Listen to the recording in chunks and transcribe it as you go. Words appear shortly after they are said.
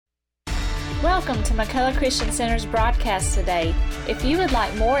Welcome to McCullough Christian Center's broadcast today. If you would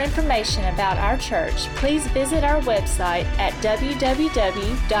like more information about our church, please visit our website at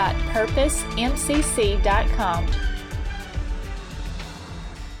www.purposemcc.com.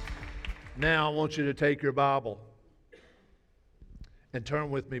 Now I want you to take your Bible and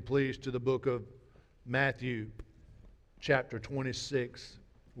turn with me, please, to the book of Matthew, chapter 26.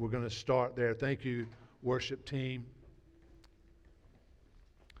 We're going to start there. Thank you, worship team.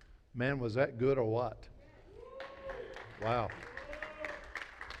 Man, was that good or what? Wow.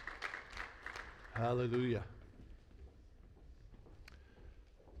 Hallelujah.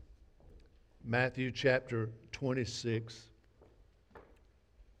 Matthew chapter 26.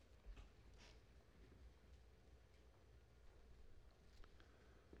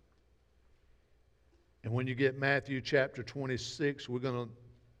 And when you get Matthew chapter 26, we're going to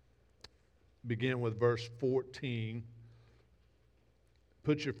begin with verse 14.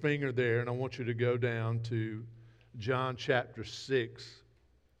 Put your finger there, and I want you to go down to John chapter 6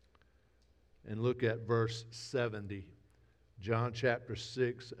 and look at verse 70. John chapter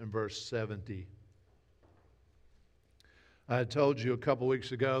 6 and verse 70. I had told you a couple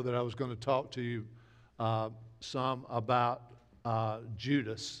weeks ago that I was going to talk to you some about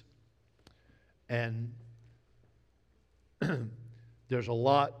Judas. And there's a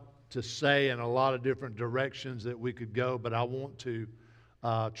lot to say and a lot of different directions that we could go, but I want to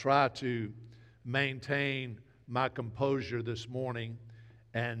try to maintain my composure this morning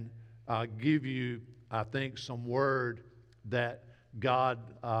and give you, I think, some word that God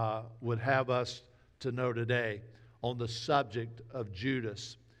would have us to know today on the subject of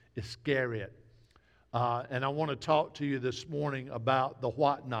Judas Iscariot. And I want to talk to you this morning about the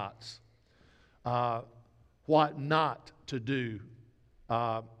what-nots. What not to do.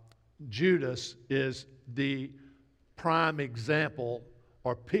 Judas is the prime example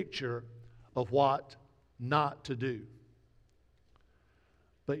or picture of what not to do.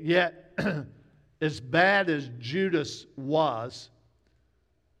 But yet, as bad as Judas was,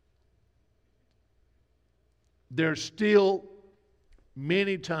 there's still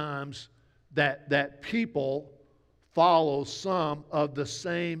many times that people follow some of the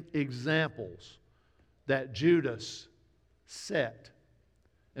same examples that Judas set.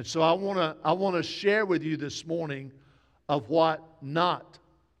 And so I want to share with you this morning of what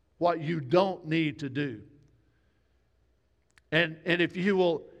you don't need to do. And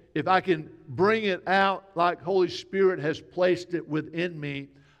if I can bring it out like Holy Spirit has placed it within me,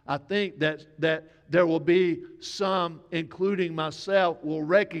 I think that there will be some, including myself, will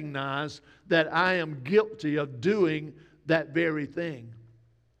recognize that I am guilty of doing that very thing.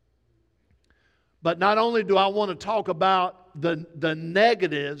 But not only do I want to talk about the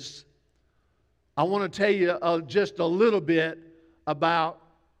negatives, I want to tell you just a little bit about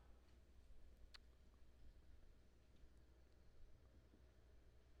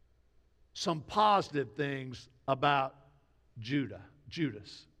some positive things about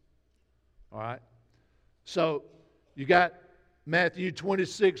Judas. All right? So, you got Matthew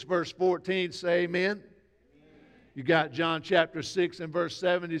 26, verse 14, say amen. Amen. You got John chapter 6 and verse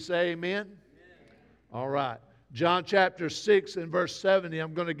 70, say amen. Amen. All right. John chapter 6 and verse 70,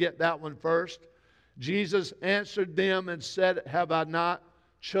 I'm going to get that one first. Jesus answered them and said, "Have I not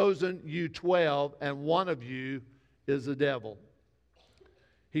chosen you 12, and one of you is the devil?"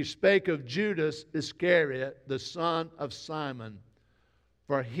 He spake of Judas Iscariot, the son of Simon,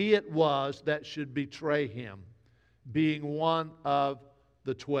 for he it was that should betray him, being one of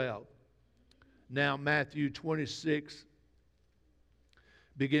the 12. Now Matthew 26,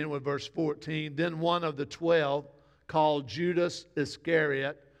 beginning with verse 14. Then one of the 12, called Judas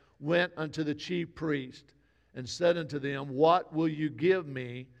Iscariot, went unto the chief priest and said unto them, "What will you give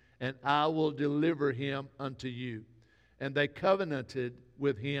me, and I will deliver him unto you?" And they covenanted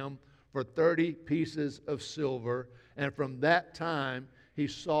with him for 30 pieces of silver, and from that time he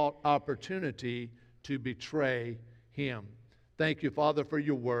sought opportunity to betray him. Thank you, Father, for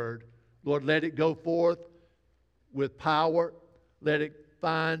your word. Lord, let it go forth with power. Let it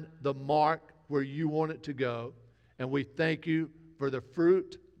find the mark where you want it to go. And we thank you for the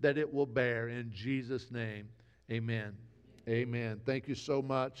fruit that it will bear. In Jesus' name, amen. Amen. Thank you so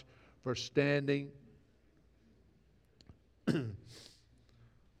much for standing.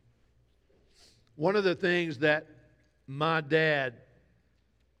 One of the things that my dad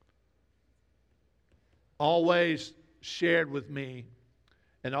always shared with me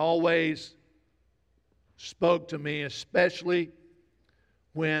and always spoke to me, especially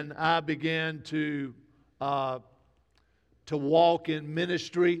when I began to walk in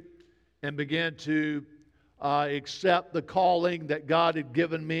ministry and began to accept the calling that God had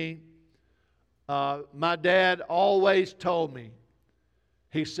given me, my dad always told me,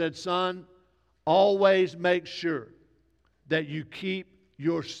 he said, son, always make sure that you keep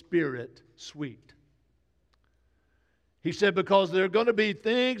your spirit sweet. He said, because there are going to be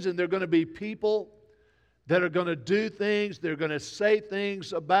things and there are going to be people that are going to do things, they're going to say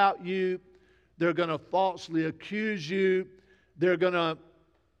things about you, they're going to falsely accuse you, they're going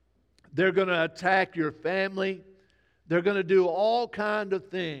to attack your family, they're going to do all kinds of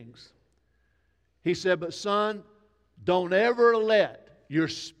things. He said, but son, don't ever let your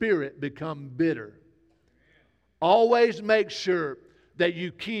spirit become bitter. Always make sure that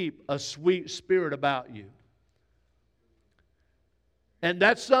you keep a sweet spirit about you. And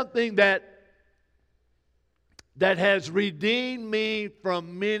that's something that has redeemed me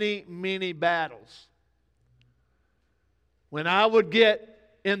from many, many battles. When I would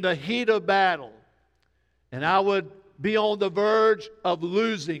get in the heat of battle and I would be on the verge of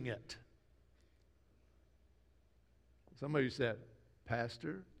losing it. Some of you said,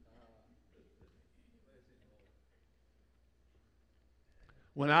 Pastor?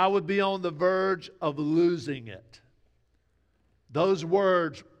 When I would be on the verge of losing it, those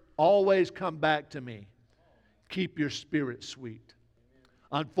words always come back to me. Keep your spirit sweet.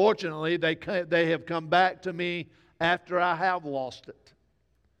 Unfortunately, they have come back to me after I have lost it.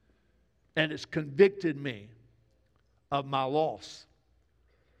 And it's convicted me of my loss.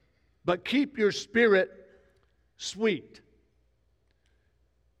 But keep your spirit sweet.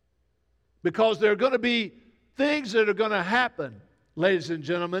 Because there are going to be things that are going to happen, ladies and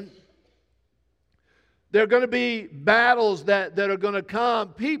gentlemen. There are going to be battles that are going to come.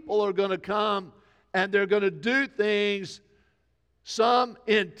 People are going to come and they're going to do things, some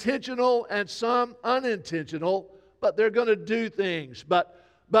intentional and some unintentional, but they're going to do things. But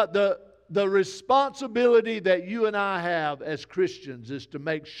the responsibility that you and I have as Christians is to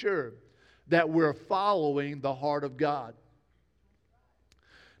make sure that we're following the heart of God.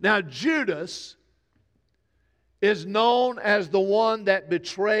 Now, Judas is known as the one that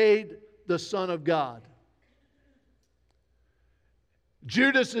betrayed the Son of God.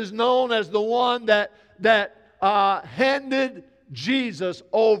 Judas is known as the one that handed Jesus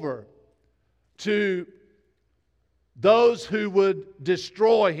over to those who would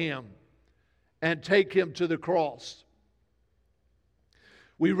destroy him and take him to the cross.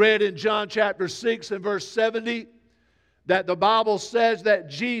 We read in John chapter 6 and verse 70 that the Bible says that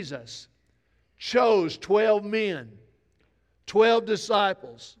Jesus chose 12 men, 12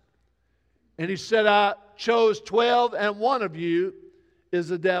 disciples. And he said, I chose 12 and one of you is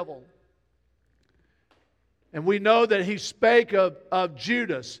the devil. And we know that he spake of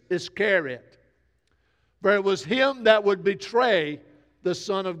Judas Iscariot. For it was him that would betray the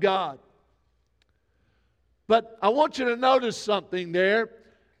Son of God. But I want you to notice something there,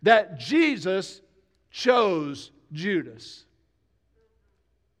 that Jesus chose Judas.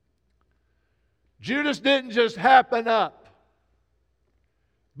 Judas didn't just happen up,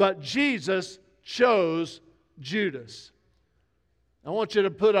 but Jesus chose Judas. I want you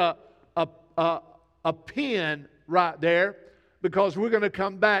to put a pin right there because we're going to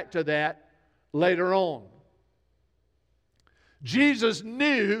come back to that later on. Jesus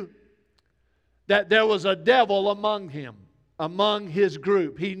knew that there was a devil among him, among his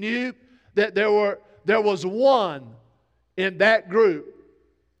group. He knew that there was one in that group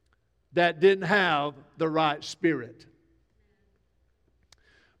that didn't have the right spirit.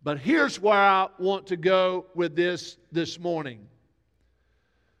 But here's where I want to go with this morning.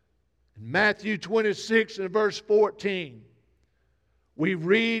 In Matthew 26 and verse 14, we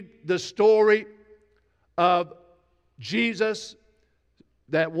read the story of Jesus,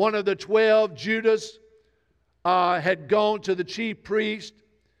 that one of the 12, Judas, had gone to the chief priest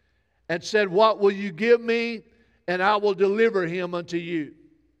and said, what will you give me, and I will deliver him unto you.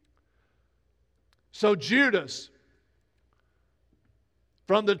 So Judas,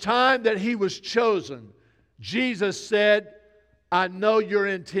 from the time that he was chosen, Jesus said, I know your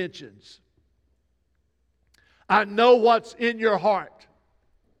intentions. I know what's in your heart.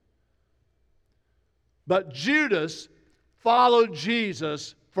 But Judas followed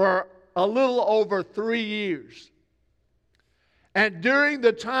Jesus for a little over 3 years. And during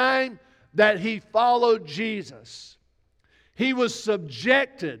the time that he followed Jesus, he was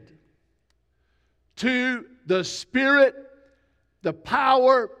subjected to the Spirit, the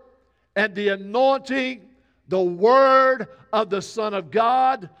power, and the anointing, the Word of the Son of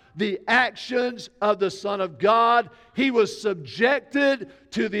God, the actions of the Son of God. He was subjected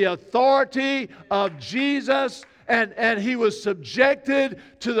to the authority of Jesus, and he was subjected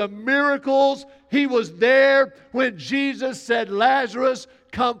to the miracles. He was there when Jesus said, Lazarus,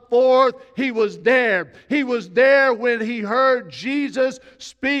 come forth, he was there. He was there when he heard Jesus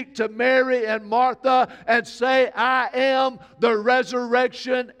speak to Mary and Martha and say, I am the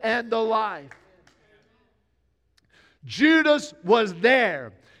resurrection and the life. Judas was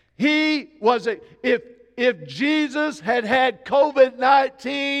there. He was if Jesus had had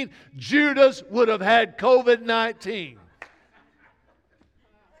COVID-19, Judas would have had COVID-19.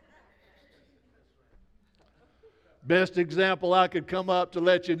 Best example I could come up to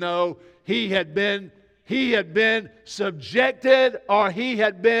let you know, he had been subjected, or he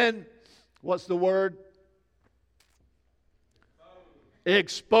had been, what's the word?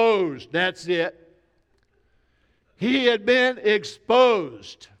 Exposed. That's it. He had been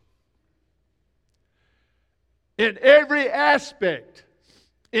exposed. In every aspect,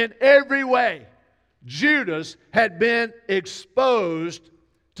 in every way, Judas had been exposed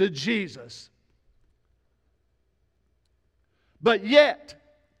to Jesus. But yet,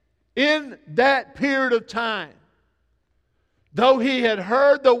 in that period of time, though he had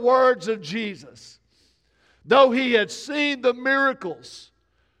heard the words of Jesus, though he had seen the miracles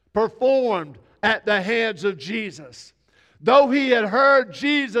performed at the hands of Jesus, though he had heard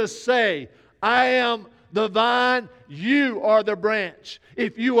Jesus say, I am the vine, you are the branch.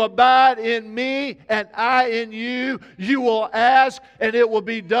 If you abide in me and I in you, you will ask and it will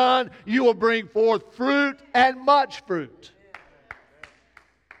be done. You will bring forth fruit and much fruit.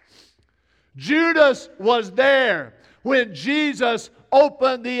 Judas was there when Jesus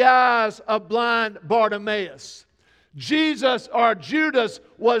opened the eyes of blind Bartimaeus. Judas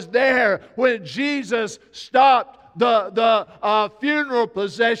was there when Jesus stopped the funeral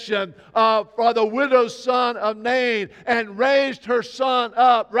procession for the widow's son of Nain and raised her son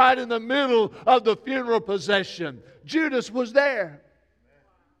up right in the middle of the funeral procession. Judas was there.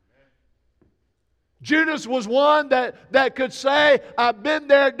 Judas was one that could say, I've been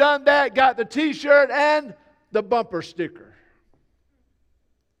there, done that, got the t-shirt and the bumper sticker.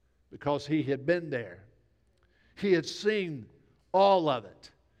 Because he had been there. He had seen all of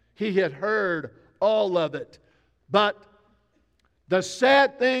it. He had heard all of it. But the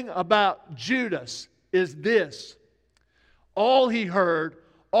sad thing about Judas is this. All he heard,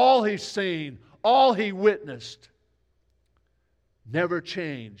 all he seen, all he witnessed never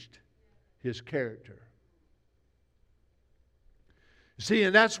changed his character. See,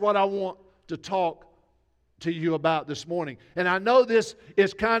 and that's what I want to talk to you about this morning. And I know this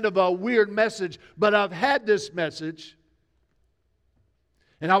is kind of a weird message, but I've had this message,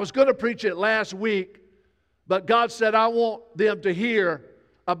 and I was going to preach it last week, but God said, I want them to hear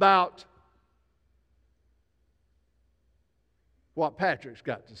about what Patrick's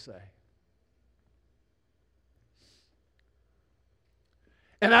got to say.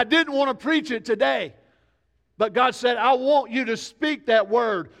 And I didn't want to preach it today. But God said, I want you to speak that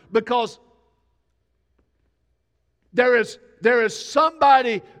word because there is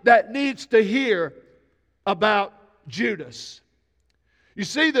somebody that needs to hear about Judas. You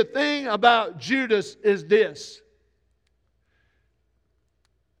see, the thing about Judas is this.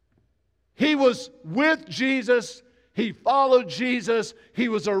 He was with Jesus. He followed Jesus. He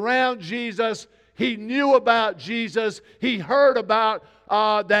was around Jesus. He knew about Jesus. He heard about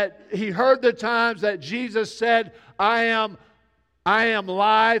that. He heard the times that Jesus said, I am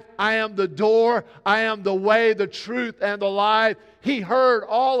life. I am the door. I am the way, the truth, and the life. He heard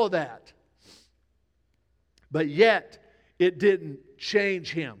all of that. But yet, it didn't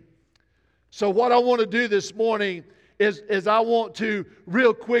change him. So what I want to do this morning is I want to,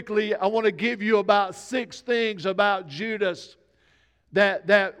 real quickly, I want to give you about 6 things about Judas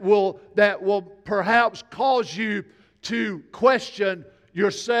that will perhaps cause you to question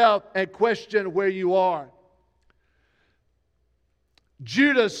yourself and question where you are.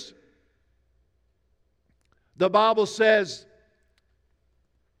 Judas, the Bible says,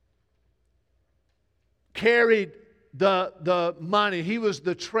 carried the money. He was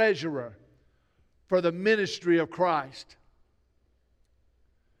the treasurer for the ministry of Christ.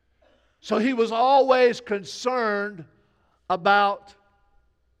 So he was always concerned about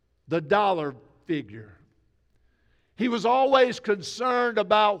the dollar figure. He was always concerned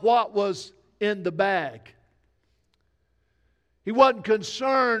about what was in the bag. He wasn't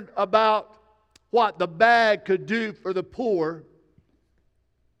concerned about what the bag could do for the poor,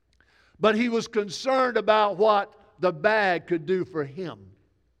 but he was concerned about what the bag could do for him.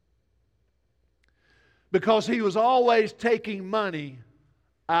 Because he was always taking money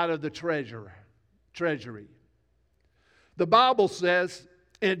out of the treasury. The Bible says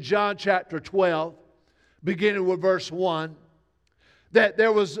in John chapter 12, beginning with verse 1, that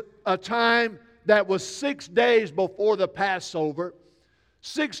there was a time that was 6 days before the Passover.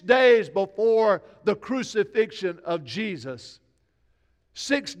 6 days before the crucifixion of Jesus,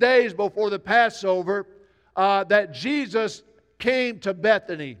 6 days before the Passover, that Jesus came to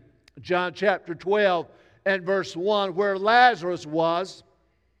Bethany, John chapter 12 and verse 1, where Lazarus was,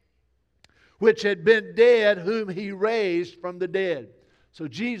 which had been dead, whom he raised from the dead. So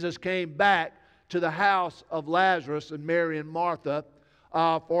Jesus came back to the house of Lazarus and Mary and Martha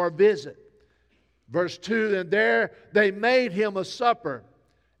for a visit. Verse 2, and there they made him a supper,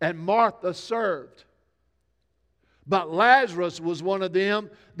 and Martha served. But Lazarus was one of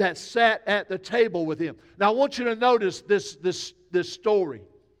them that sat at the table with him. Now I want you to notice this story.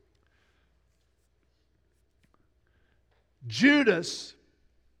 Judas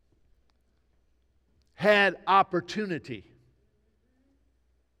had opportunity.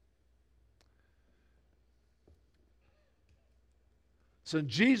 So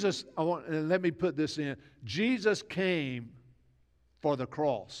Jesus, let me put this in. Jesus came for the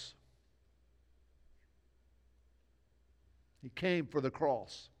cross. He came for the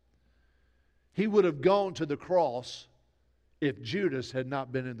cross. He would have gone to the cross if Judas had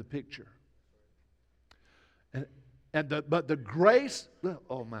not been in the picture. But the grace,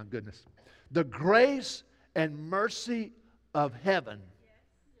 oh my goodness, the grace and mercy of heaven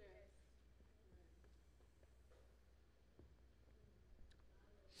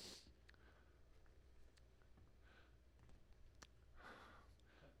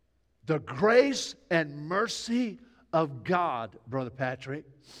the grace and mercy of God, Brother Patrick,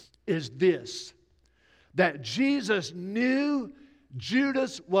 is this: that Jesus knew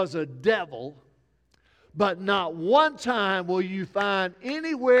Judas was a devil, but not one time will you find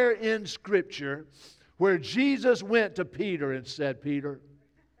anywhere in Scripture where Jesus went to Peter and said, Peter,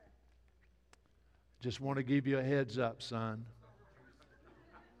 just want to give you a heads up, son.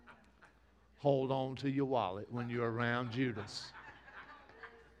 Hold on to your wallet when you're around Judas.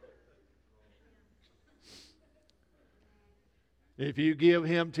 If you give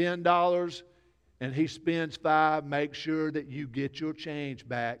him $10 and he spends $5, make sure that you get your change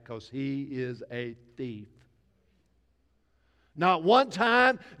back, because he is a thief. Not one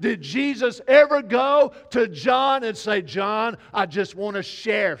time did Jesus ever go to John and say, John, I just want to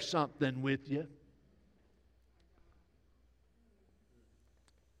share something with you.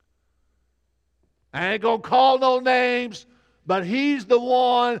 I ain't going to call no names, but he's the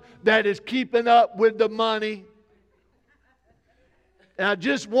one that is keeping up with the money. And I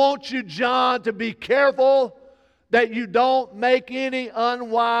just want you, John, to be careful that you don't make any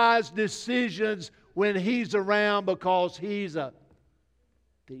unwise decisions when he's around, because he's a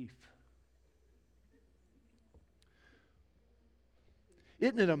thief.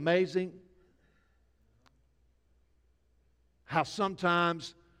 Isn't it amazing how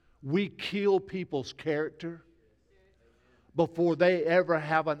sometimes we kill people's character before they ever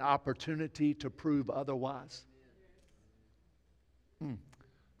have an opportunity to prove otherwise?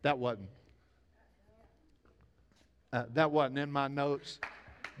 That wasn't in my notes,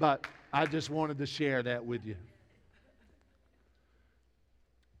 but I just wanted to share that with you.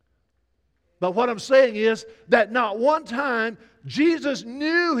 But what I'm saying is that not one time Jesus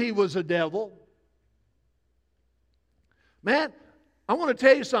knew he was a devil. Man, I want to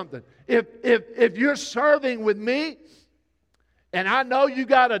tell you something. If you're serving with me and I know you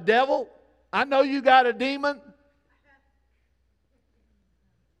got a devil, I know you got a demon,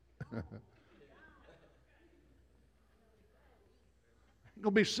 I'm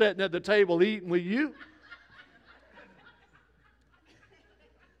going to be sitting at the table eating with you.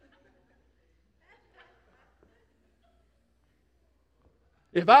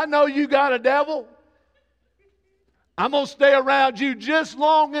 If I know you got a devil, I'm going to stay around you just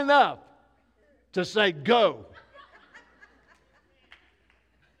long enough to say, go.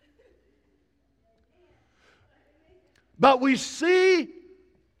 But we see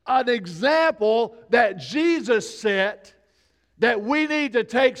an example that Jesus set that we need to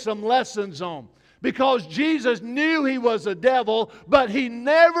take some lessons on. Because Jesus knew he was a devil, but he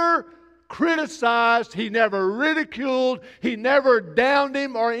never criticized, he never ridiculed, he never downed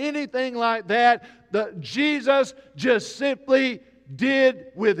him or anything like that. Jesus just simply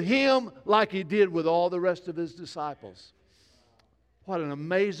did with him like he did with all the rest of his disciples. What an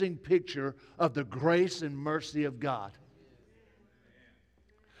amazing picture of the grace and mercy of God.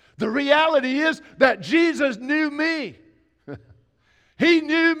 The reality is that Jesus knew me. He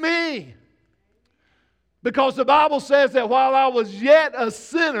knew me. Because the Bible says that while I was yet a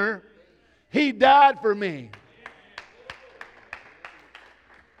sinner, he died for me.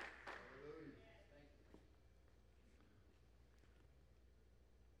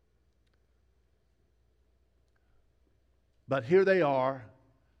 But here they are,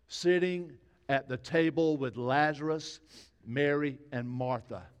 sitting at the table with Lazarus, Mary, and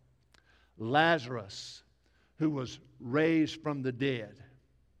Martha. Lazarus, who was raised from the dead.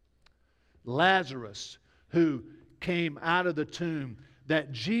 Lazarus, who came out of the tomb.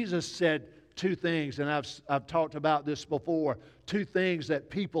 That Jesus said two things, and I've talked about this before. Two things that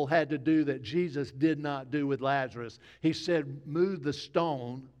people had to do that Jesus did not do with Lazarus. He said, move the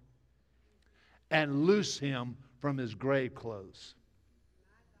stone and loose him from his grave clothes.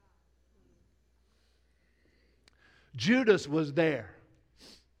 Judas was there.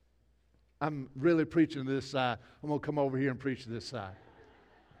 I'm really preaching to this side. I'm going to come over here and preach to this side.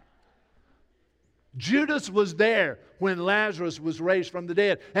 Judas was there when Lazarus was raised from the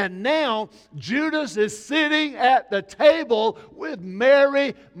dead. And now Judas is sitting at the table with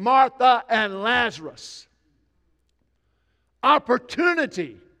Mary, Martha, and Lazarus.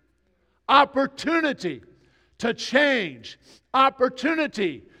 Opportunity to change.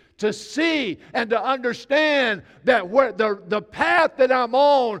 Opportunity to see and to understand that where the path that I'm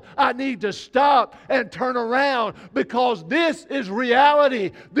on, I need to stop and turn around, because this is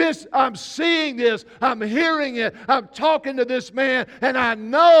reality. I'm seeing this, I'm hearing it, I'm talking to this man, and I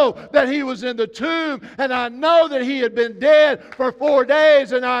know that he was in the tomb, and I know that he had been dead for 4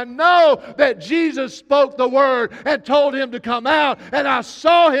 days, and I know that Jesus spoke the word and told him to come out, and I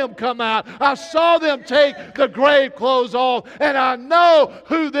saw him come out. I saw them take the grave clothes off, and I know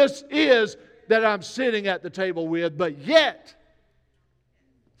who this is that I'm sitting at the table with. But yet,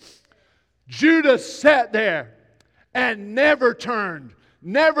 Judas sat there and never turned,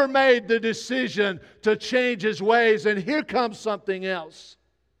 never made the decision to change his ways. And here comes something else.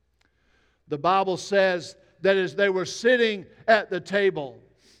 The Bible says that as they were sitting at the table,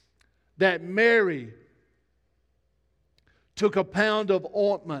 that Mary took a pound of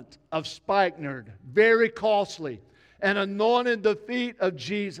ointment of spikenard, very costly, and anointed the feet of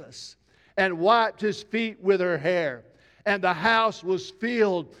Jesus and wiped his feet with her hair. And the house was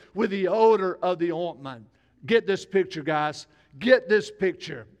filled with the odor of the ointment. Get this picture, guys. Get this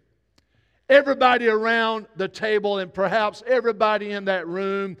picture. Everybody around the table, and perhaps everybody in that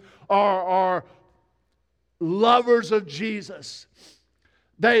room, are lovers of Jesus.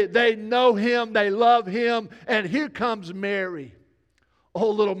 They know him, they love him. And here comes Mary.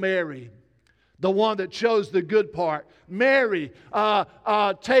 Oh, little Mary. The one that chose the good part. Mary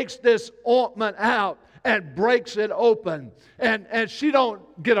takes this ointment out and breaks it open. And she don't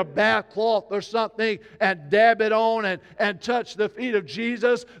get a bath cloth or something and dab it on and touch the feet of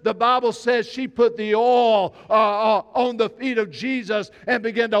Jesus. The Bible says she put the oil on the feet of Jesus and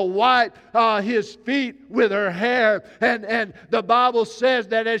began to wipe his feet with her hair. And the Bible says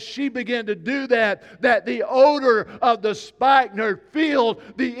that as she began to do that the odor of the spikenard filled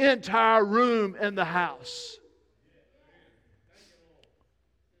the entire room in the house.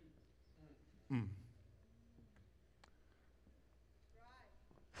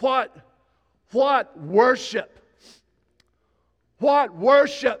 What worship? What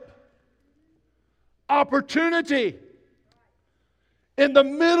worship? Opportunity. In the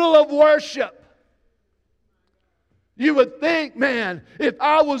middle of worship. You would think, man, if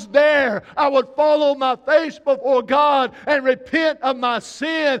I was there, I would fall on my face before God and repent of my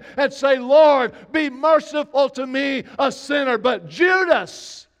sin and say, Lord, be merciful to me, a sinner. But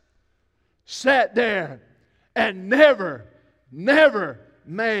Judas sat there and never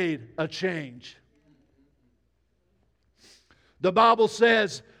made a change. The Bible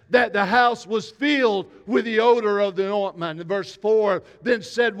says that the house was filled with the odor of the ointment. In verse 4, then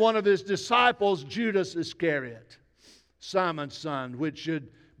said one of his disciples, Judas Iscariot, Simon's son, which should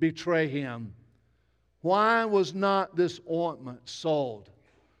betray him, why was not this ointment sold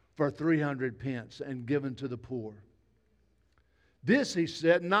for 300 pence and given to the poor? This he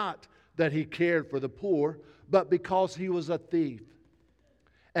said, not that he cared for the poor, but because he was a thief,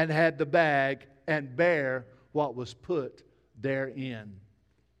 and had the bag and bare what was put therein.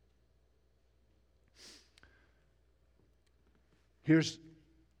 Here's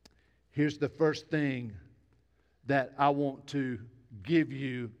the first thing that I want to give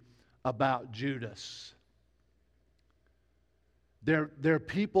you about Judas. There are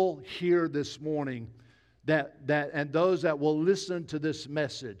people here this morning that and those that will listen to this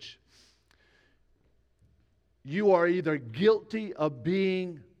message. You are either guilty of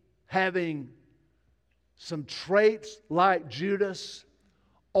having some traits like Judas,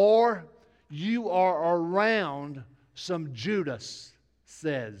 or you are around some Judases.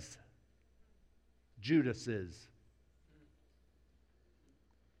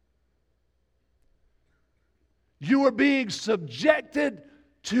 You are being subjected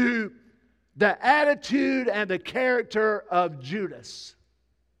to the attitude and the character of Judas.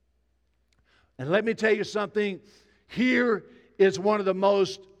 And let me tell you something. Here is one of the,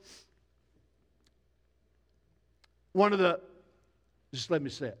 just let me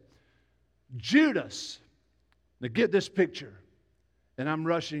say it. Judas, now get this picture, and I'm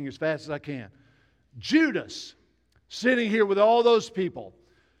rushing as fast as I can. Judas, sitting here with all those people.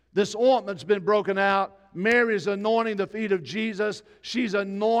 This ointment's been broken out. Mary's anointing the feet of Jesus. She's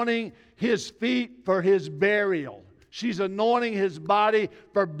anointing His feet for His burial. She's anointing His body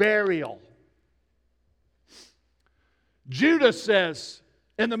for burial. Judas says,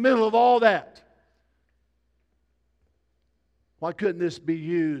 in the middle of all that, why couldn't this be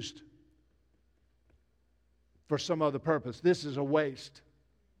used for some other purpose? This is a waste.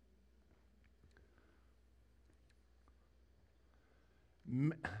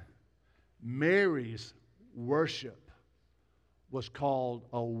 Mary's worship was called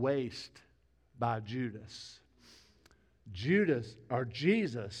a waste by Judas.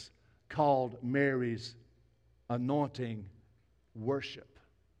 Jesus called Mary's anointing worship.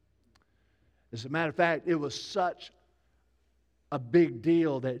 As a matter of fact, it was such a big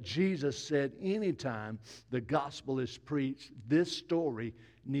deal that Jesus said anytime the gospel is preached, this story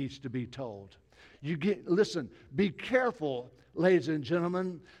needs to be told. Listen, be careful, ladies and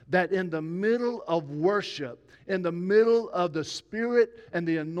gentlemen, that in the middle of worship, in the middle of the Spirit and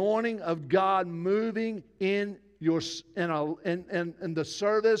the anointing of God moving in the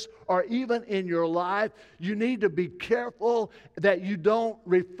service or even in your life, you need to be careful that you don't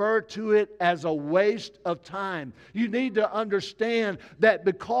refer to it as a waste of time. You need to understand that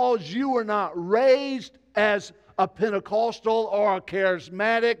because you were not raised as a Pentecostal or a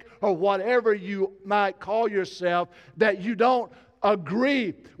charismatic or whatever you might call yourself, that you don't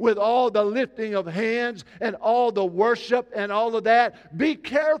agree with all the lifting of hands and all the worship and all of that. Be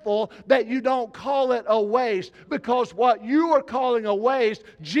careful that you don't call it a waste, because what you are calling a waste,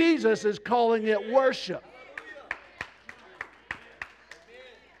 Jesus is calling it worship.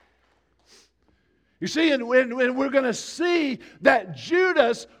 You see, and we're going to see that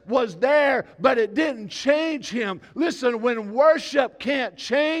Judas was there, but it didn't change him. Listen, when worship can't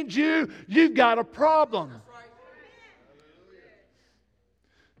change you, you've got a problem.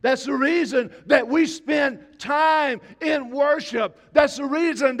 That's the reason that we spend time in worship. That's the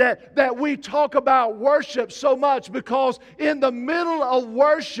reason that we talk about worship so much, because in the middle of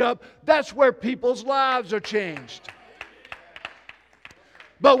worship, that's where people's lives are changed.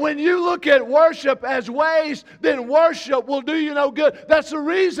 But when you look at worship as waste, then worship will do you no good. That's the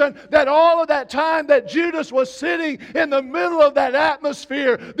reason that all of that time that Judas was sitting in the middle of that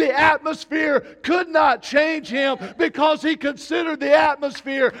atmosphere, the atmosphere could not change him, because he considered the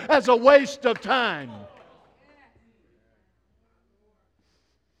atmosphere as a waste of time.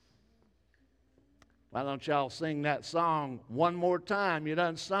 Why don't y'all sing that song one more time? You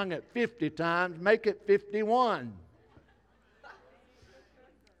done sung it 50 times. Make it 51.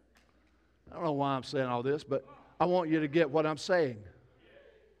 I don't know why I'm saying all this, but I want you to get what I'm saying.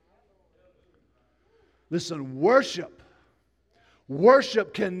 Listen, worship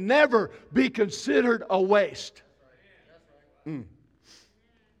can never be considered a waste.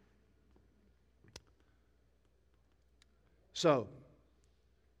 So,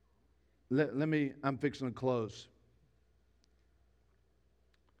 I'm fixing to close.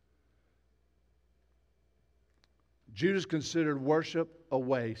 Judas considered worship a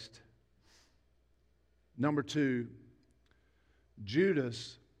waste. Number 2,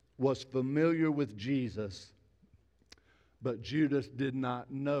 Judas was familiar with Jesus, but Judas did not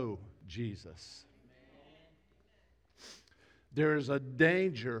know Jesus. There is a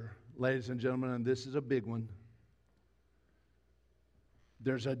danger, ladies and gentlemen, and this is a big one.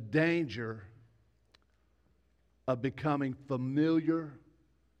 There's a danger of becoming familiar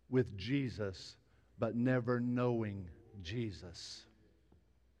with Jesus, but never knowing Jesus.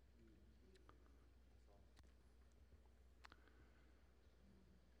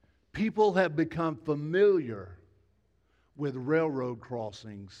 People have become familiar with railroad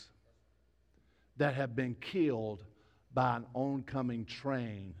crossings that have been killed by an oncoming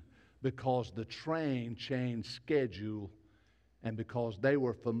train, because the train changed schedule, and because they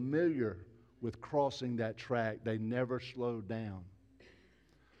were familiar with crossing that track, they never slowed down.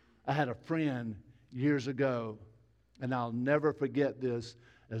 I had a friend years ago, and I'll never forget this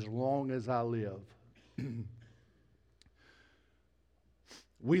as long as I live.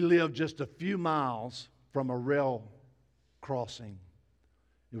 We lived just a few miles from a rail crossing.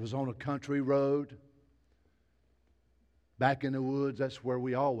 It was on a country road. Back in the woods, that's where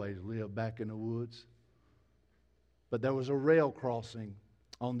we always lived, back in the woods. But there was a rail crossing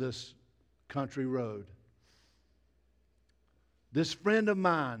on this country road. This friend of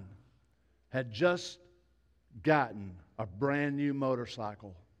mine had just gotten a brand new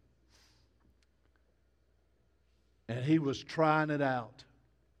motorcycle. And he was trying it out.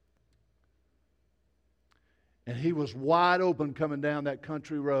 And he was wide open coming down that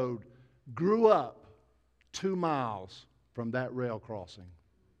country road. Grew up 2 miles from that rail crossing.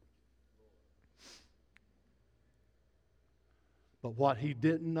 But what he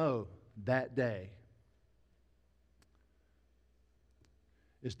didn't know that day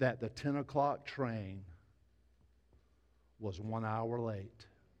is that the 10 o'clock train was 1 hour late.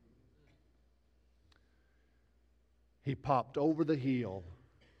 He popped over the hill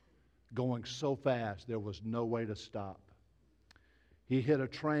going so fast there was no way to stop. He hit a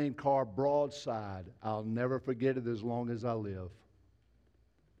train car broadside. I'll never forget it as long as I live.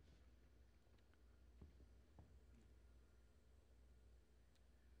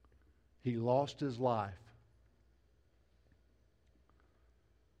 He lost his life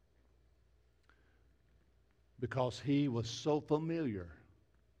because he was so familiar.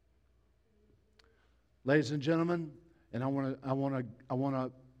 Ladies and gentlemen, and I want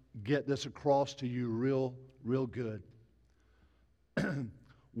to get this across to you real good.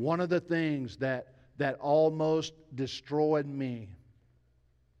 One of the things that almost destroyed me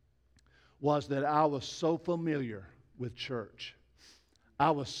was that I was so familiar with church.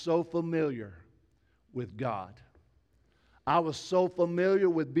 I was so familiar with God. I was so familiar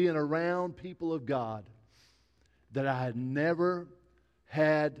with being around people of God that I had never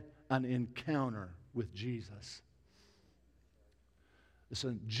had an encounter with Jesus.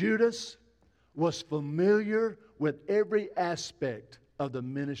 Listen, Judas was familiar with every aspect of the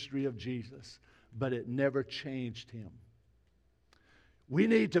ministry of Jesus, but it never changed him. We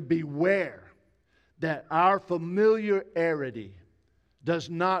need to beware that our familiarity does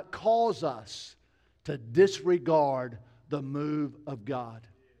not cause us to disregard the move of God.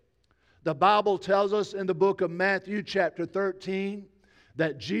 The Bible tells us in the book of Matthew chapter 13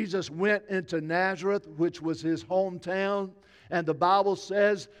 that Jesus went into Nazareth, which was his hometown. And the Bible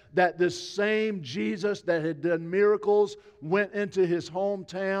says that this same Jesus that had done miracles went into his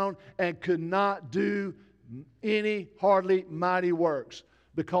hometown and could not do any hardly mighty works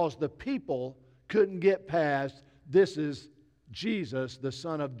because the people couldn't get past, this is Jesus, the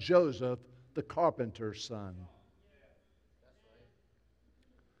son of Joseph, the carpenter's son.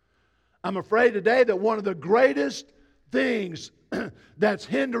 I'm afraid today that one of the greatest things that's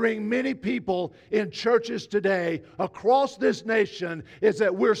hindering many people in churches today across this nation is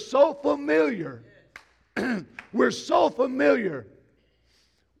that we're so familiar. We're so familiar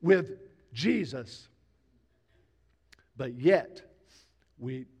with Jesus. But yet,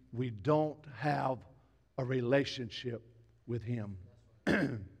 we don't have a relationship with Him.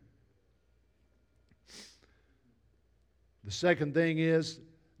 The second thing is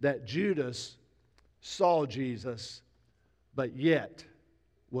that Judas saw Jesus, but yet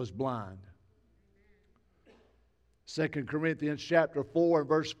was blind. 2 Corinthians chapter 4 and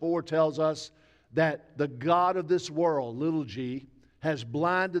verse 4 tells us that the God of this world, little g, has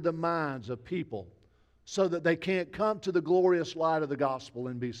blinded the minds of people so that they can't come to the glorious light of the gospel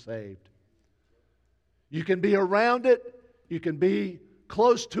and be saved. You can be around it, you can be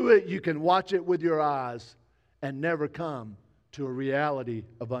close to it, you can watch it with your eyes and never come to a reality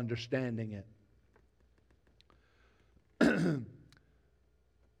of understanding it.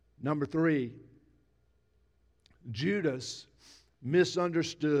 Number 3, Judas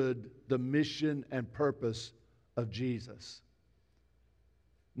misunderstood the mission and purpose of Jesus.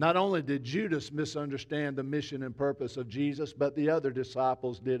 Not only did Judas misunderstand the mission and purpose of Jesus, but the other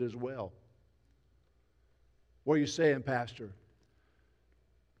disciples did as well. What are you saying, Pastor?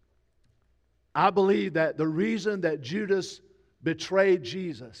 I believe that the reason that Judas betrayed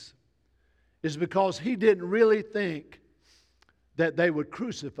Jesus is because he didn't really think that they would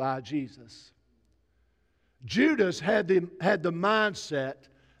crucify Jesus. Judas had the mindset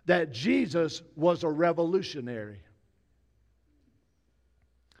that Jesus was a revolutionary.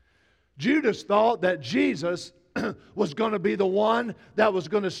 Judas thought that Jesus was going to be the one that was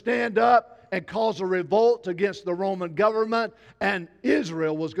going to stand up and cause a revolt against the Roman government, and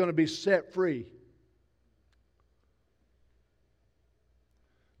Israel was going to be set free.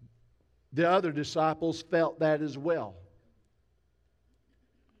 The other disciples felt that as well.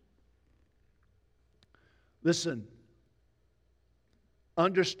 Listen,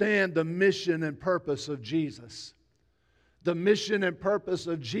 understand the mission and purpose of Jesus. The mission and purpose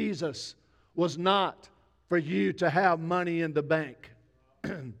of Jesus was not for you to have money in the bank.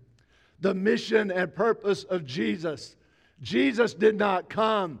 The mission and purpose of Jesus, Jesus did not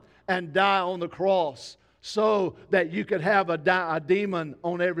come and die on the cross so that you could have a demon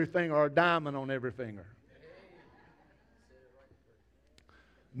on every finger or a diamond on every finger.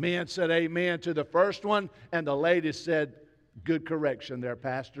 Men said amen to the first one, and the ladies said, good correction there,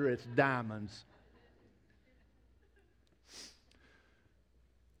 Pastor, it's diamonds.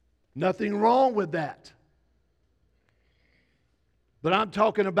 Nothing wrong with that. But I'm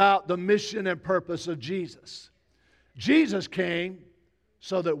talking about the mission and purpose of Jesus. Jesus came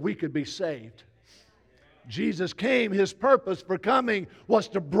so that we could be saved. Jesus came, His purpose for coming was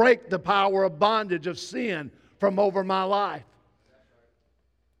to break the power of bondage of sin from over my life.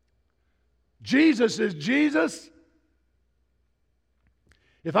 Jesus is Jesus.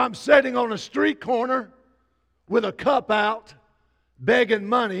 If I'm sitting on a street corner with a cup out, begging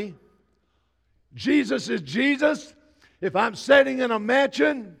money, Jesus is Jesus. If I'm sitting in a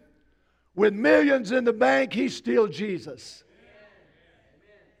mansion with millions in the bank, He's still Jesus.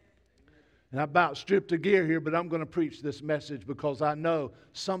 And I about stripped a gear here, but I'm going to preach this message because I know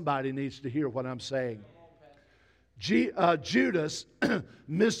somebody needs to hear what I'm saying. Judas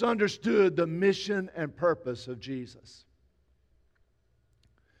misunderstood the mission and purpose of Jesus.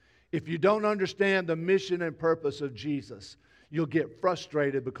 If you don't understand the mission and purpose of Jesus, you'll get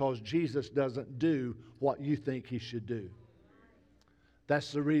frustrated because Jesus doesn't do what you think He should do.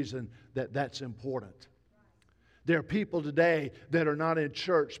 That's the reason that that's important. There are people today that are not in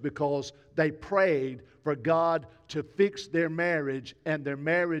church because they prayed for God to fix their marriage, and their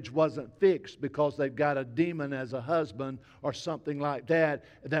marriage wasn't fixed because they've got a demon as a husband or something like that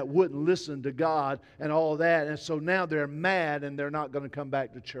that wouldn't listen to God and all that. And so now they're mad and they're not going to come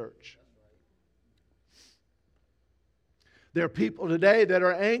back to church. There are people today that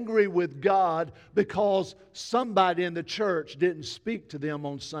are angry with God because somebody in the church didn't speak to them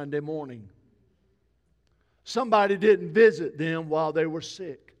on Sunday morning. Somebody didn't visit them while they were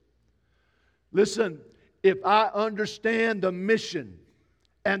sick. Listen, if I understand the mission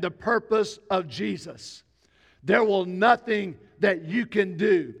and the purpose of Jesus, there will nothing that you can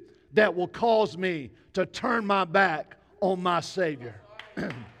do that will cause me to turn my back on my Savior.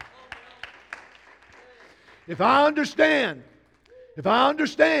 If I understand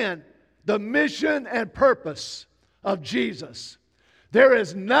the mission and purpose of Jesus, there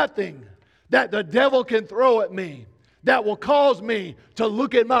is nothing that the devil can throw at me that will cause me to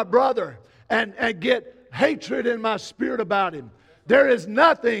look at my brother and get hatred in my spirit about him. There is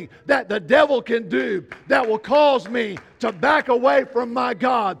nothing that the devil can do that will cause me to back away from my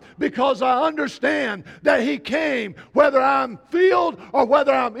God, because I understand that He came whether I'm filled or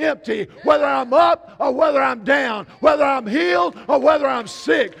whether I'm empty, whether I'm up or whether I'm down, whether I'm healed or whether I'm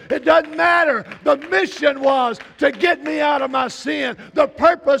sick. It doesn't matter. The mission was to get me out of my sin. The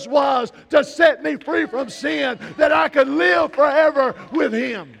purpose was to set me free from sin, that I could live forever with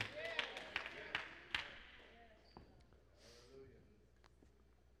Him.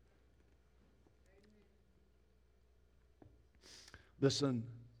 Listen,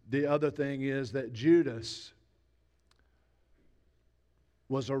 the other thing is that Judas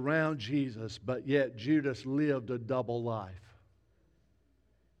was around Jesus, but yet Judas lived a double life.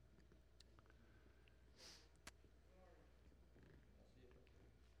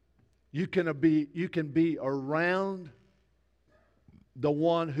 You can be around the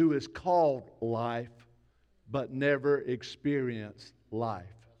one who is called life, but never experience life.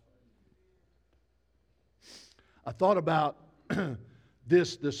 I thought about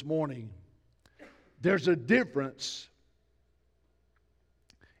this morning. There's a difference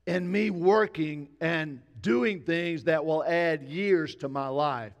in me working and doing things that will add years to my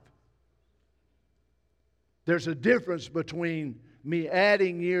life. There's a difference between me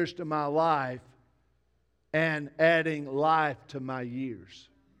adding years to my life and adding life to my years.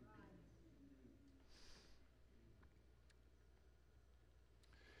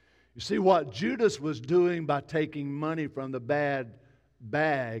 You see, what Judas was doing by taking money from the bad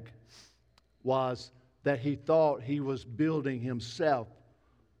bag was that he thought he was building himself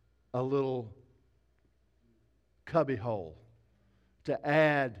a little cubbyhole to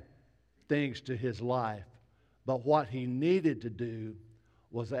add things to his life. But what he needed to do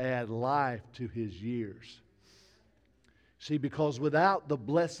was add life to his years. See, because without the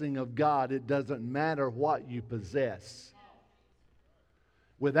blessing of God, it doesn't matter what you possess.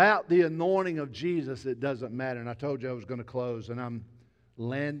 Without the anointing of Jesus, it doesn't matter. And I told you I was going to close, and I'm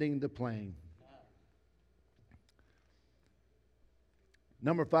landing the plane.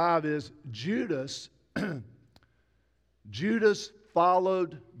 Number 5 is Judas. Judas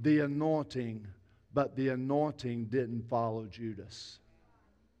followed the anointing, but the anointing didn't follow Judas.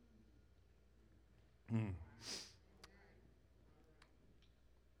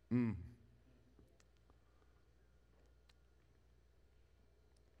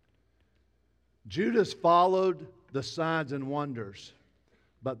 Judas followed the signs and wonders,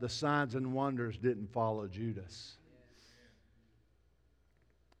 but the signs and wonders didn't follow Judas.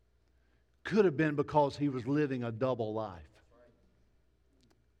 Could have been because he was living a double life.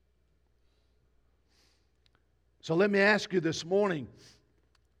 So let me ask you this morning,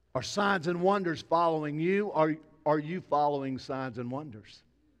 are signs and wonders following you? Are you following signs and wonders?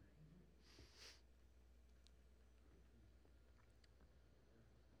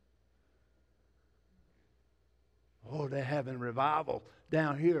 Oh, they're having revival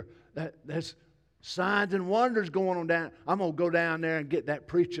down here. There's signs and wonders going on down. I'm going to go down there and get that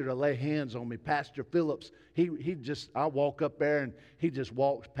preacher to lay hands on me. Pastor Phillips, I walk up there and he just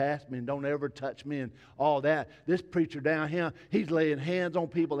walks past me and don't ever touch me and all that. This preacher down here, he's laying hands on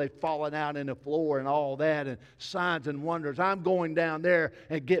people. They've fallen out in the floor and all that, and signs and wonders. I'm going down there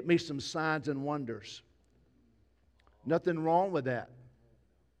and get me some signs and wonders. Nothing wrong with that.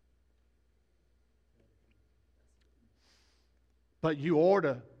 But you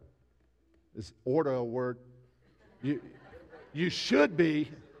order, is order a word? You should be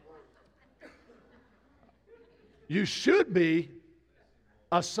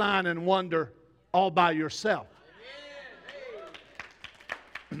a sign and wonder all by yourself.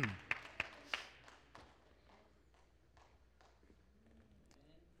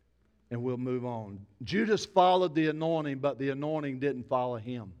 And we'll move on. Judas followed the anointing, but the anointing didn't follow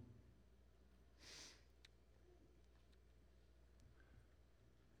him.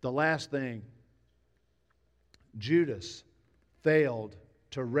 The last thing, Judas failed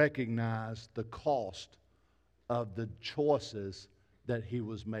to recognize the cost of the choices that he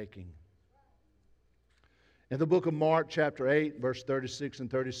was making. In the book of Mark, chapter 8, verse 36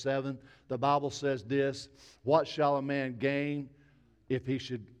 and 37, the Bible says this: "What shall a man gain if he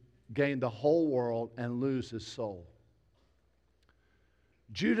should gain the whole world and lose his soul?"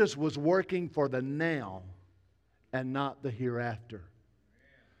 Judas was working for the now and not the hereafter.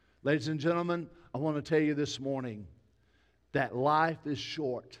 Ladies and gentlemen, I want to tell you this morning that life is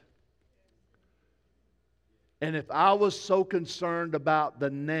short. And if I was so concerned about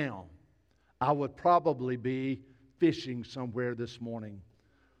the now, I would probably be fishing somewhere this morning,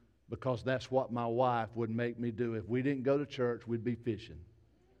 because that's what my wife would make me do. If we didn't go to church, we'd be fishing.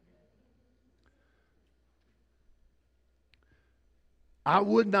 I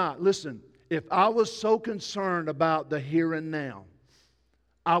would not. Listen, if I was so concerned about the here and now,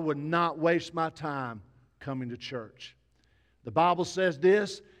 I would not waste my time coming to church. The Bible says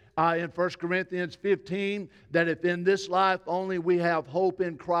this in 1 Corinthians 15, that if in this life only we have hope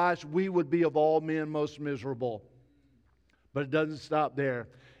in Christ, we would be of all men most miserable. But it doesn't stop there.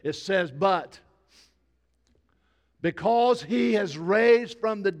 It says, "But because He has raised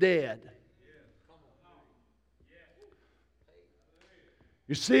from the dead."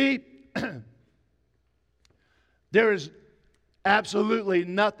 You see, there is absolutely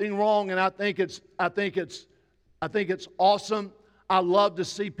nothing wrong, and I think it's awesome. I love to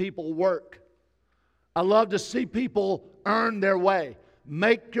see people work. I love to see people earn their way,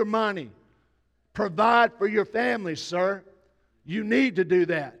 make your money, provide for your family, sir. You need to do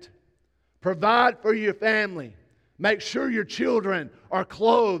that. Provide for your family. Make sure your children are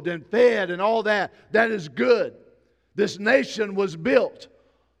clothed and fed and all that. That is good. This nation was built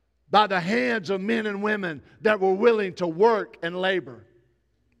by the hands of men and women that were willing to work and labor.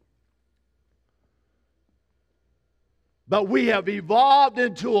 But we have evolved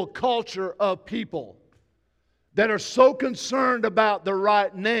into a culture of people that are so concerned about the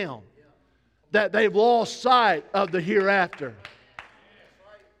right now that they've lost sight of the hereafter.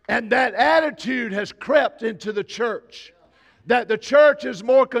 And that attitude has crept into the church, that the church is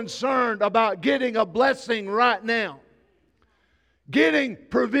more concerned about getting a blessing right now, getting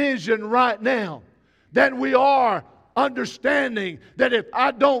provision right now, than we are understanding that if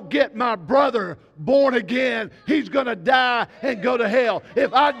I don't get my brother born again, he's going to die and go to hell.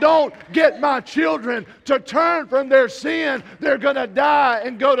 If I don't get my children to turn from their sin, they're going to die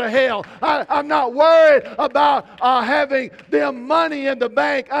and go to hell. I'm not worried about having them money in the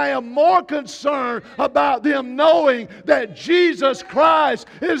bank. I am more concerned about them knowing that Jesus Christ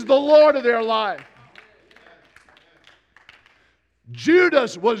is the Lord of their life.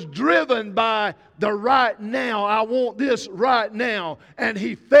 Judas was driven by the right now. I want this right now. And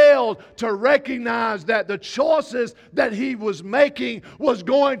he failed to recognize that the choices that he was making was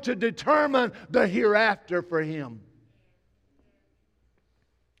going to determine the hereafter for him.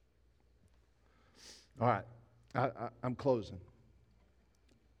 All right, I'm closing.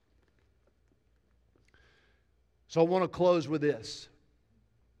 So I want to close with this.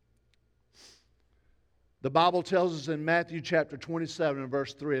 The Bible tells us in Matthew chapter 27 and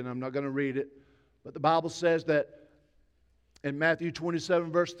verse 3, and I'm not going to read it, But the Bible says that in Matthew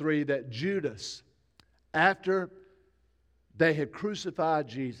 27, verse 3, that Judas, after they had crucified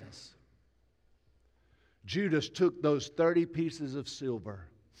Jesus, Judas took those 30 pieces of silver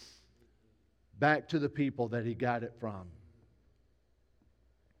back to the people that he got it from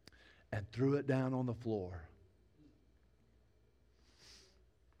and threw it down on the floor.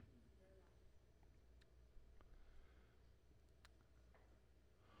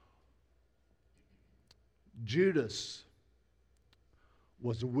 Judas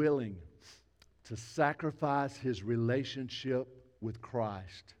was willing to sacrifice his relationship with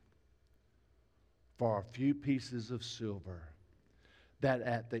Christ for a few pieces of silver, that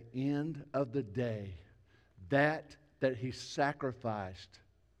at the end of the day, that he sacrificed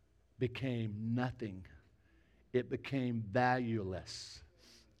became nothing. It became valueless.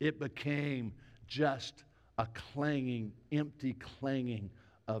 It became just a clanging, empty clanging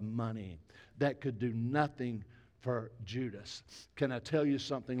of money that could do nothing for Judas. Can I tell you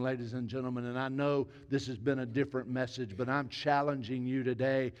something, ladies and gentlemen? And I know this has been a different message, but I'm challenging you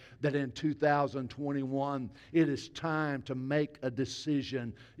today that in 2021, it is time to make a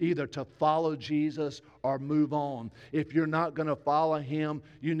decision, either to follow Jesus or move on. If you're not going to follow Him,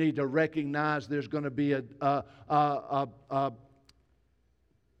 you need to recognize there's going to be a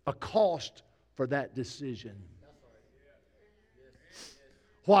cost for that decision.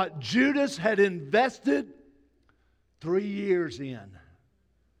 What Judas had invested 3 years in,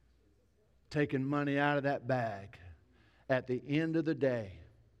 taking money out of that bag, at the end of the day,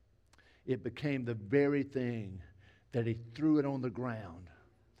 it became the very thing that he threw it on the ground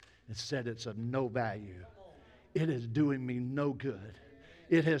and said, it's of no value. It is doing me no good.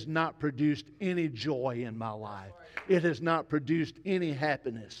 It has not produced any joy in my life. It has not produced any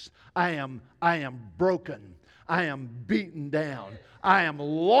happiness. I am broken. I am beaten down. I am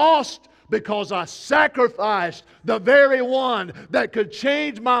lost because I sacrificed the very one that could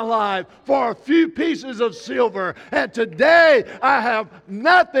change my life for a few pieces of silver. And today I have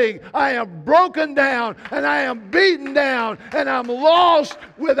nothing. I am broken down and I am beaten down and I'm lost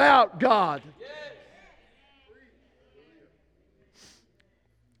without God.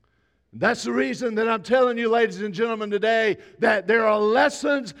 That's the reason that I'm telling you, ladies and gentlemen, today that there are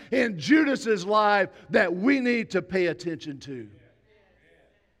lessons in Judas's life that we need to pay attention to.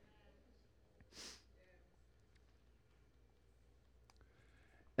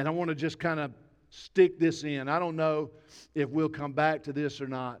 And I want to just kind of stick this in. I don't know if we'll come back to this or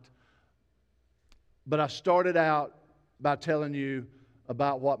not. But I started out by telling you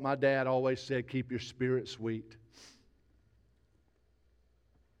about what my dad always said, keep your spirit sweet.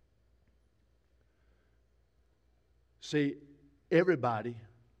 See, everybody,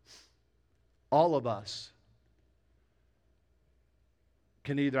 all of us,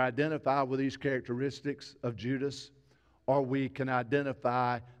 can either identify with these characteristics of Judas, or we can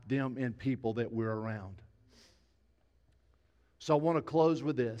identify them in people that we're around. So I want to close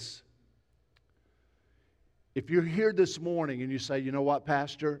with this. If you're here this morning and you say, you know what,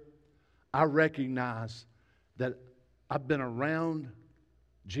 Pastor, I recognize that I've been around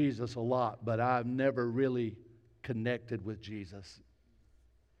Jesus a lot, but I've never really connected with Jesus.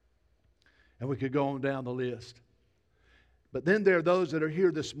 And we could go on down the list. But then there are those that are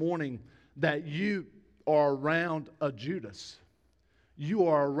here this morning that you are around a Judas. You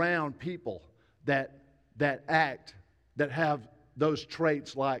are around people that act, that have those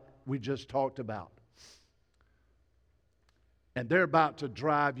traits like we just talked about. And they're about to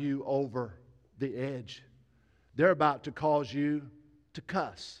drive you over the edge. They're about to cause you to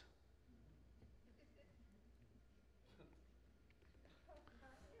cuss.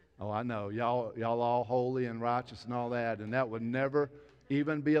 Oh, I know. Y'all all holy and righteous and all that, and that would never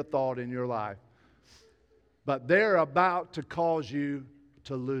even be a thought in your life. But they're about to cause you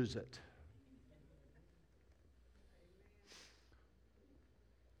to lose it.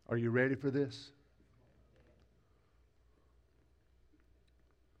 Are you ready for this?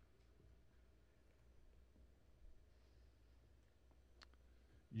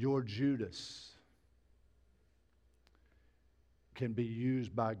 Your Judas can be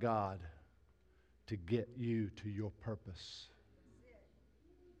used by God to get you to your purpose.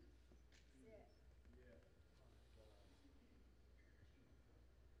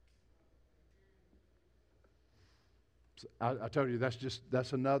 So I told you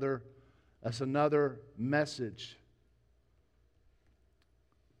that's another message.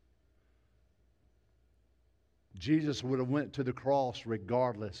 Jesus would have went to the cross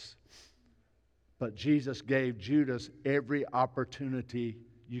regardless. But Jesus gave Judas every opportunity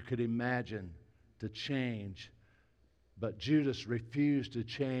you could imagine to change. But Judas refused to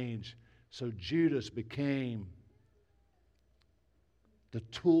change So Judas became the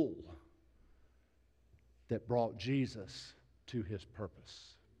tool that brought Jesus to his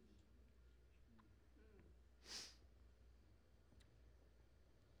purpose.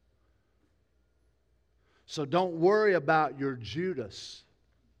 So don't worry about your Judas.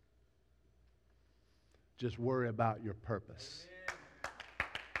 Just worry about your purpose.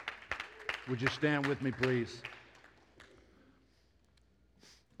 Would you stand with me, please?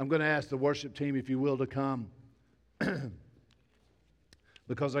 I'm going to ask the worship team, if you will, to come.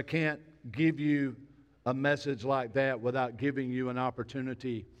 Because I can't give you a message like that without giving you an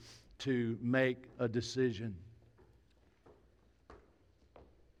opportunity to make a decision.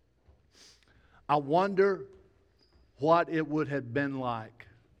 I wonder what it would have been like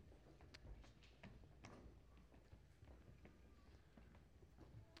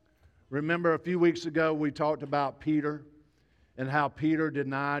Remember a few weeks ago we talked about Peter and how Peter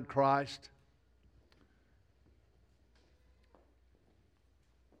denied Christ.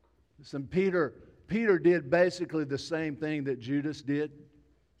 Listen, Peter did basically the same thing that Judas did.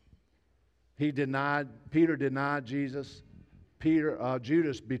 Peter denied Jesus.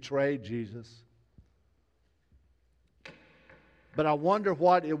 Judas betrayed Jesus. But I wonder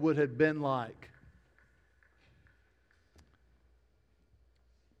what it would have been like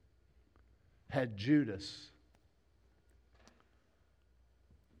had Judas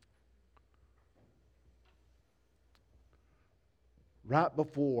right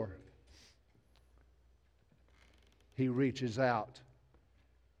before he reaches out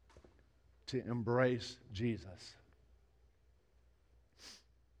to embrace Jesus,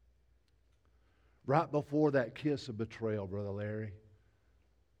 right before that kiss of betrayal, Brother Larry,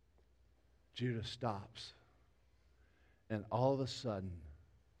 Judas stops. And all of a sudden,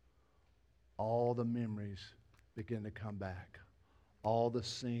 all the memories begin to come back. All the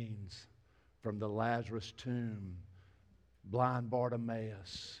scenes from the Lazarus tomb, blind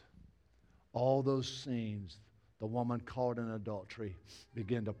Bartimaeus, all those scenes, the woman caught in adultery,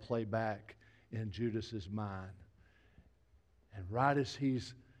 begin to play back in Judas's mind. And right as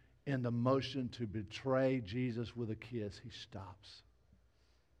he's in the motion to betray Jesus with a kiss, he stops.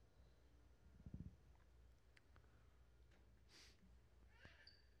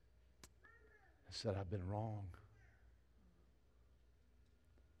 I said, I've been wrong.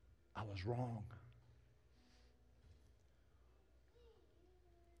 I was wrong.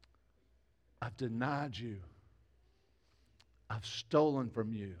 I've denied you. I've stolen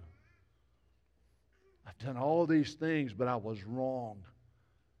from you. I've done all these things, but I was wrong.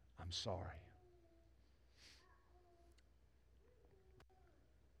 I'm sorry.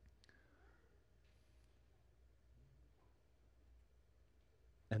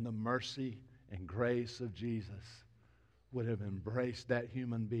 And the mercy and grace of Jesus would have embraced that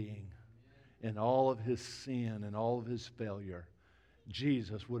human being in all of his sin and all of his failure.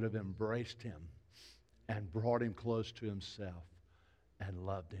 Jesus would have embraced him and brought him close to himself and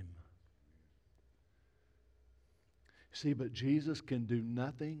loved him. See, but Jesus can do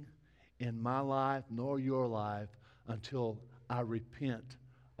nothing in my life nor your life until I repent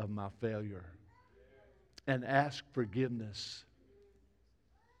of my failure and ask forgiveness.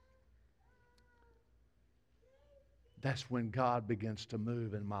 That's when God begins to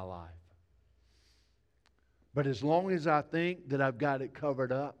move in my life. But as long as I think that I've got it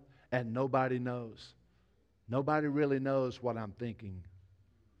covered up and nobody knows, nobody really knows what I'm thinking.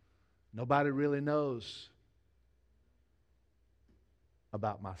 Nobody really knows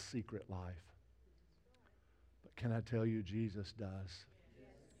about my secret life. But can I tell you, Jesus does?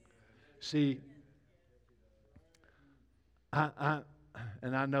 See, I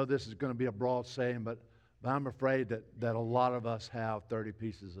know this is going to be a broad saying, but I'm afraid that a lot of us have 30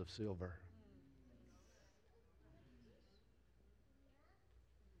 pieces of silver.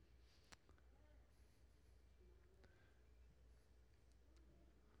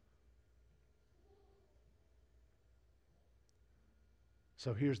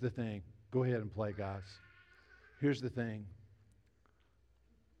 So here's the thing. Go ahead and play, guys. Here's the thing.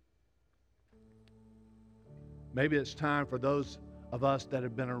 Maybe it's time for those of us that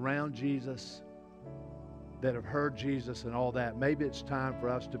have been around Jesus, that have heard Jesus and all that, maybe it's time for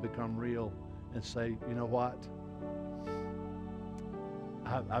us to become real and say, you know what?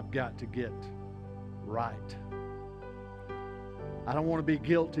 I've got to get right. I don't want to be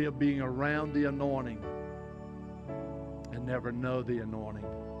guilty of being around the anointing and never know the anointing.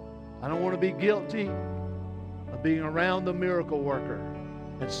 I don't want to be guilty of being around the miracle worker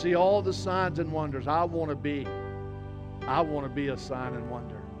and see all the signs and wonders. I want to be a sign and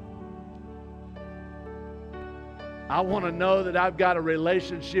wonder. I want to know that I've got a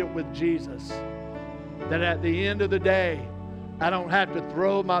relationship with Jesus. That at the end of the day, I don't have to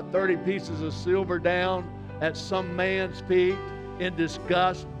throw my 30 pieces of silver down at some man's feet in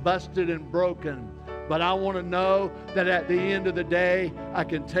disgust, busted and broken. But I want to know that at the end of the day, I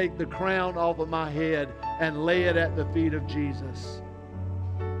can take the crown off of my head and lay it at the feet of Jesus.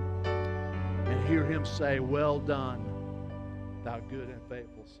 And hear Him say, "Well done, thou good and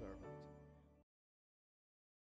faithful servant."